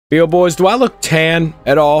Beal boys, do I look tan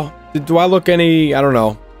at all? Do I look any, I don't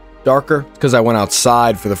know, darker? Because I went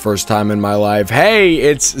outside for the first time in my life. Hey,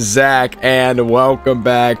 it's Zach, and welcome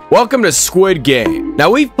back. Welcome to Squid Game.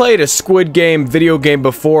 Now, we've played a Squid Game video game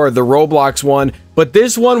before, the Roblox one, but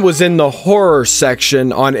this one was in the horror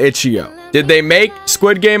section on Itchio. Did they make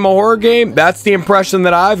Squid Game a horror game? That's the impression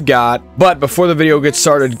that I've got. But before the video gets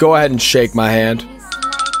started, go ahead and shake my hand.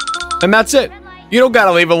 And that's it. You don't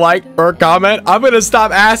gotta leave a like or a comment. I'm gonna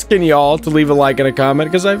stop asking y'all to leave a like and a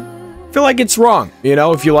comment because I feel like it's wrong. You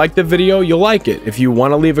know, if you like the video, you'll like it. If you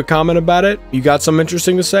want to leave a comment about it, you got something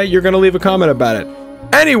interesting to say, you're gonna leave a comment about it.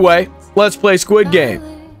 Anyway, let's play Squid Game.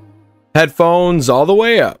 Headphones all the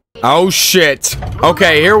way up. Oh shit.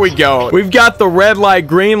 Okay, here we go. We've got the red light,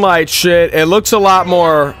 green light shit. It looks a lot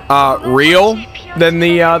more real than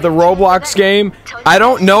the Roblox game. I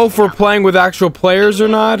don't know if we're playing with actual players or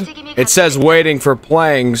not. It says waiting for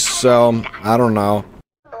playing, so I don't know.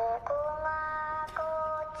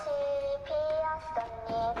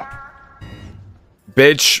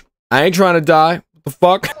 Bitch, I ain't trying to die. What the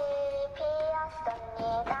fuck?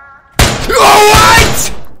 Oh,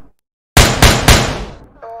 what?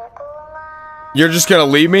 You're just gonna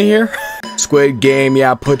leave me here? Squid Game,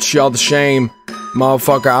 yeah, put y'all to shame.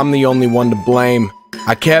 Motherfucker, I'm the only one to blame.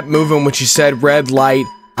 I kept moving when she said red light.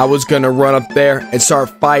 I was gonna run up there and start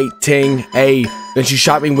fighting. Hey, then she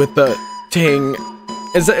shot me with the ting.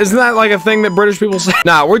 Isn't that like a thing that British people say?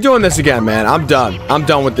 Nah, we're doing this again, man. I'm done. I'm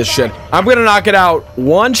done with this shit. I'm gonna knock it out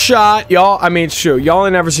one shot, y'all. I mean, shoot, y'all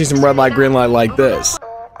ain't never seen some red light, green light like this.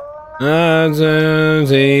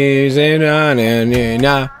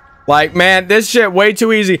 Like, man, this shit way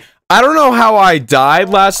too easy. I don't know how I died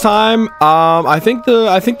last time. I think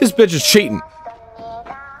this bitch is cheating.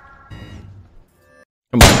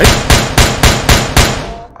 Come on.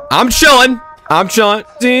 I'm chilling. I'm chilling.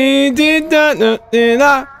 Let me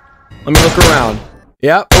look around.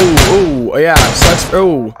 Yep. Ooh, yeah. Sucks.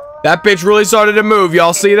 Ooh. That bitch really started to move.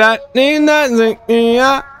 Y'all see that?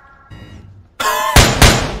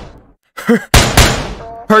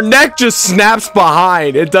 Her neck just snaps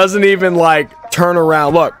behind. It doesn't even, like, turn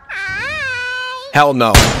around. Look. Hell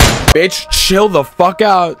no. Bitch, chill the fuck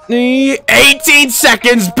out. 18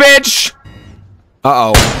 seconds, bitch!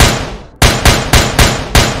 Uh-oh.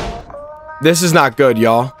 This is not good,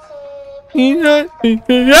 y'all. I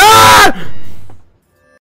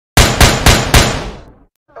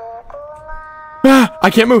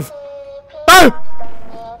can't move. Ah!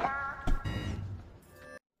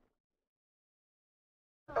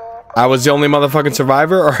 I was the only motherfucking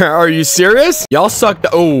survivor? Are you serious? Y'all sucked.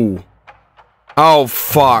 Oh. Oh,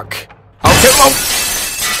 fuck. Okay,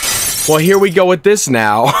 well, here we go with this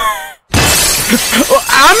now.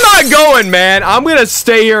 I'm not going, man. I'm gonna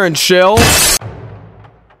stay here and chill.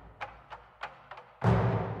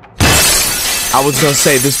 I was gonna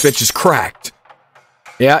say, this bitch is cracked.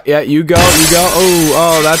 Yeah, you go.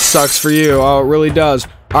 Oh, that sucks for you. Oh, it really does.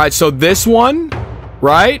 Alright, so this one,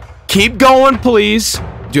 right? Keep going, please.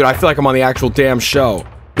 Dude, I feel like I'm on the actual damn show.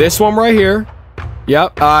 This one right here.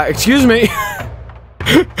 Yep, excuse me.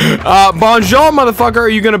 Bonjour, motherfucker. Are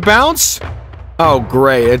you gonna bounce? Oh,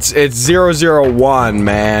 great. It's 001,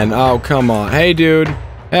 man. Oh, come on. Hey, dude.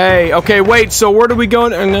 Hey, okay, wait. So where do we go?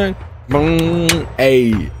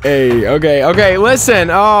 Hey, okay, listen.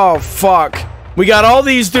 Oh, fuck. We got all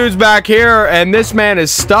these dudes back here, and this man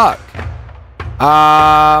is stuck.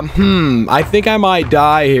 I think I might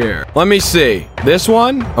die here. Let me see. This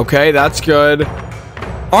one? Okay, that's good.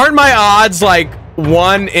 Aren't my odds like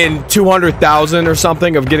 1 in 200,000 or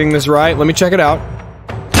something of getting this right? Let me check it out.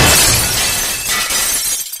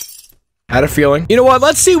 Had a feeling. You know what?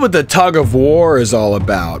 Let's see what the tug of war is all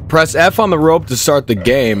about. Press F on the rope to start the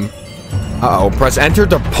game. Uh-oh. Press enter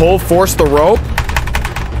to force the rope.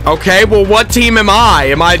 Okay, well, what team am I?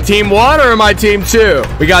 Am I team 1 or am I team 2?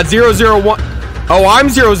 We got 001. Oh, I'm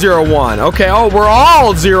 001. Okay, oh, we're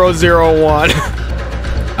all 001.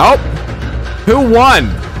 Oh, who won?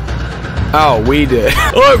 Oh, we did.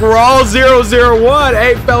 Look, we're all 001.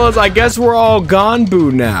 Hey, fellas, I guess we're all gone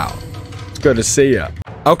boo now. It's good to see ya.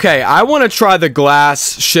 Okay, I want to try the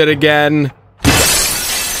glass shit again.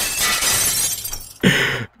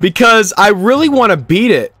 Because I really want to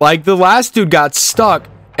beat it. Like, the last dude got stuck,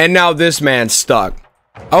 and now this man's stuck.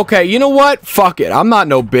 Okay, you know what? Fuck it. I'm not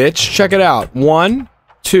no bitch. Check it out. 1,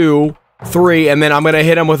 2, 3, and then I'm gonna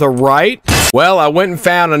hit him with a right. Well, I went and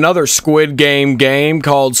found another Squid Game game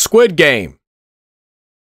called Squid Game.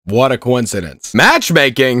 What a coincidence.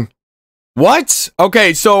 Matchmaking? What?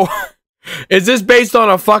 Okay, so is this based on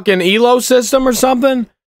a fucking ELO system or something?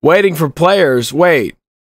 Waiting for players. Wait.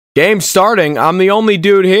 Game starting. I'm the only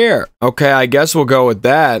dude here. Okay, I guess we'll go with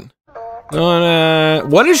that.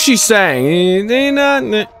 What is she saying?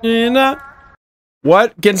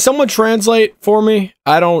 What? Can someone translate for me?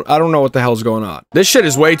 I don't know what the hell's going on. This shit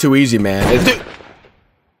is way too easy, man.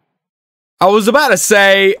 I was about to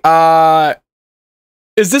say,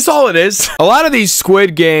 is this all it is? A lot of these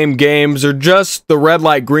Squid Game games are just the red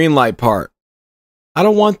light, green light part. I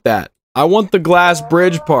don't want that. I want the glass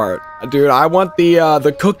bridge part. Dude, I want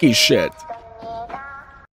the cookie shit.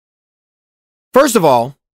 First of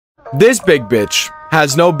all, this big bitch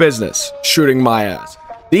has no business shooting my ass.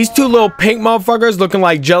 These two little pink motherfuckers looking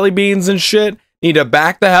like jelly beans and shit need to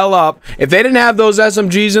back the hell up. If they didn't have those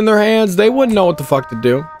SMGs in their hands, they wouldn't know what the fuck to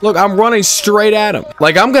do. Look, I'm running straight at him.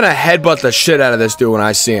 Like, I'm gonna headbutt the shit out of this dude when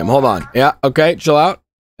I see him. Hold on. Yeah, okay, chill out.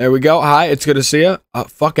 There we go. Hi, it's good to see you.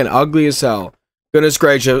 Fucking ugly as hell. Goodness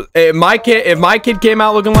gracious. If my kid came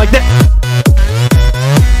out looking like that...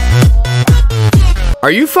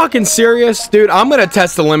 Are you fucking serious? Dude, I'm gonna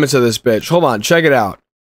test the limits of this bitch. Hold on, check it out.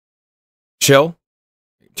 Chill.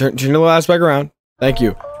 Turn the last back around. Thank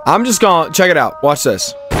you. I'm just gonna check it out. Watch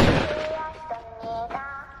this.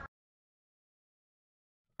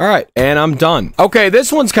 Alright, and I'm done. Okay,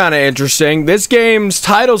 this one's kind of interesting. This game's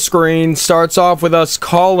title screen starts off with us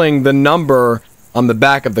calling the number on the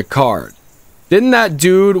back of the card. Didn't that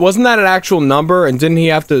dude, wasn't that an actual number, and didn't he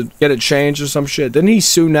have to get it changed or some shit? Didn't he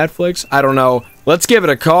sue Netflix? I don't know. Let's give it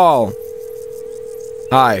a call.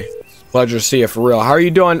 Hi. It's a pleasure to see you for real. How are you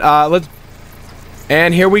doing?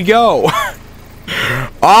 And here we go.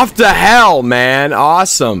 Off to hell, man.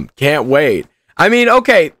 Awesome. Can't wait. I mean,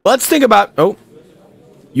 okay, let's think about... Oh.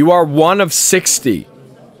 You are one of 60.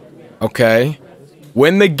 Okay.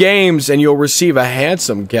 Win the games and you'll receive a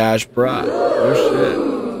handsome cash prize. Oh, shit.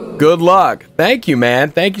 Good luck. Thank you,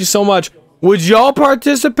 man. Thank you so much. Would y'all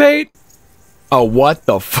participate? Oh, what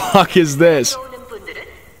the fuck is this?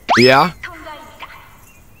 Yeah?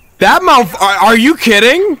 That mouth... Are you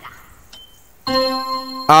kidding?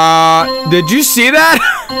 Did you see that?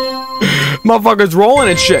 Motherfucker's rolling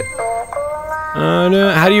and shit.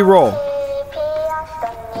 How do you roll?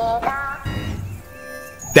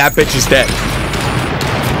 That bitch is dead.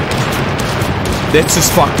 This is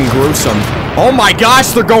fucking gruesome. Oh my gosh,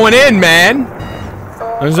 they're going in, man.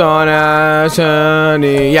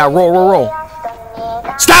 Yeah, roll.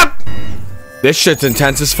 Stop! This shit's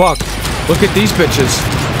intense as fuck. Look at these bitches.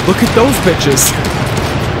 Look at those bitches.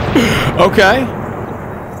 Okay.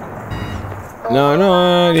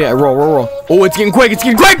 No. Yeah, roll. Oh, it's getting quick.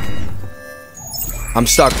 I'm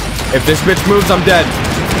stuck. If this bitch moves, I'm dead.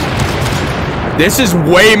 This is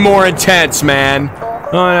way more intense, man.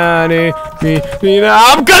 I'm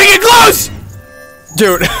gonna get close!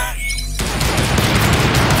 Dude.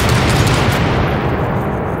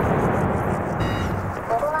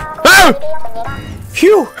 Oh!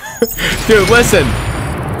 Phew. Dude, listen.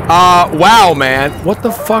 Wow, man. What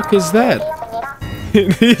the fuck is that?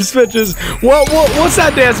 These bitches. What's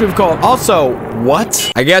that dance move called? Also,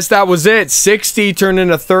 what? I guess that was it. 60 turned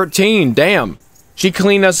into 13. Damn. She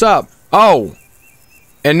cleaned us up. Oh.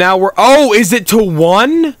 And now we're... Oh, is it to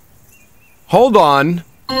 1? Hold on.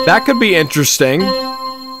 That could be interesting.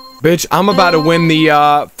 Bitch, I'm about to win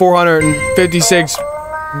the 456...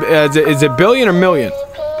 is it billion or million?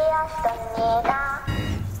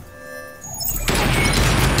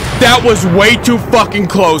 That was way too fucking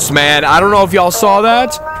close, man. I don't know if y'all saw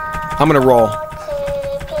that. I'm gonna roll.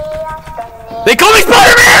 They call me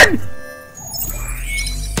Spider-Man!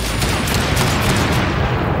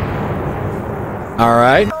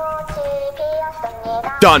 Alright.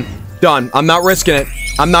 Done. I'm not risking it.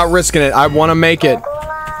 I want to make it.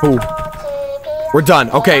 Ooh. We're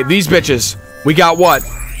done. Okay, these bitches. We got what?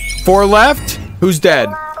 4 left? Who's dead?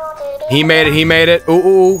 He made it.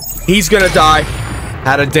 Ooh. He's gonna die.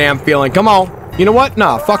 Had a damn feeling. Come on. You know what?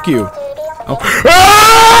 Nah, fuck you. Oh.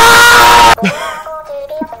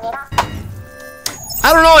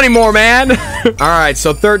 I don't know anymore, man. Alright,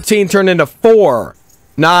 so 13 turned into 4.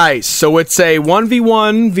 Nice. So it's a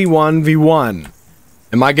 1v1, v1.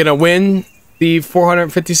 Am I gonna win the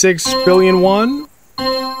 456 billion one?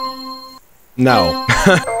 No.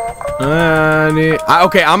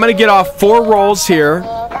 Okay, I'm gonna get off 4 rolls here.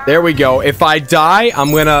 There we go. If I die,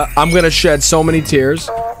 I'm gonna shed so many tears.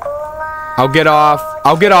 I'll get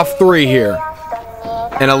off 3 here.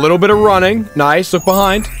 And a little bit of running. Nice. Look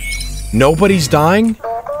behind. Nobody's dying.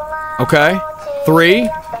 Okay. 3.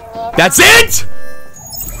 That's it!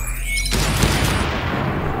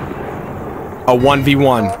 A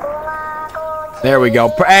 1v1. There we go.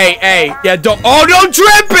 Hey. Yeah, don't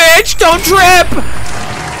trip, bitch! Don't trip!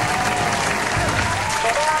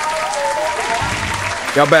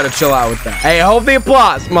 Y'all better chill out with that. Hey, hold the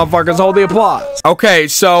applause, motherfuckers. Hold the applause. Okay,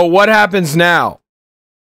 so what happens now?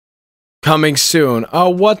 Coming soon. Oh,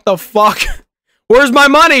 what the fuck? Where's my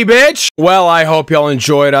money, bitch? Well, I hope y'all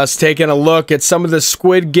enjoyed us taking a look at some of the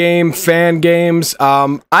Squid Game fan games.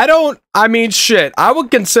 I mean, shit, I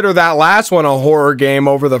would consider that last one a horror game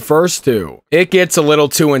over the first two. It gets a little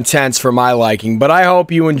too intense for my liking, but I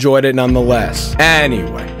hope you enjoyed it nonetheless.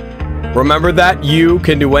 Anyway, remember that you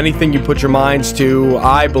can do anything you put your minds to.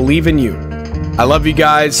 I believe in you. I love you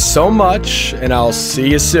guys so much, and I'll see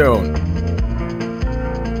you soon.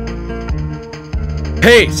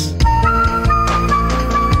 Peace.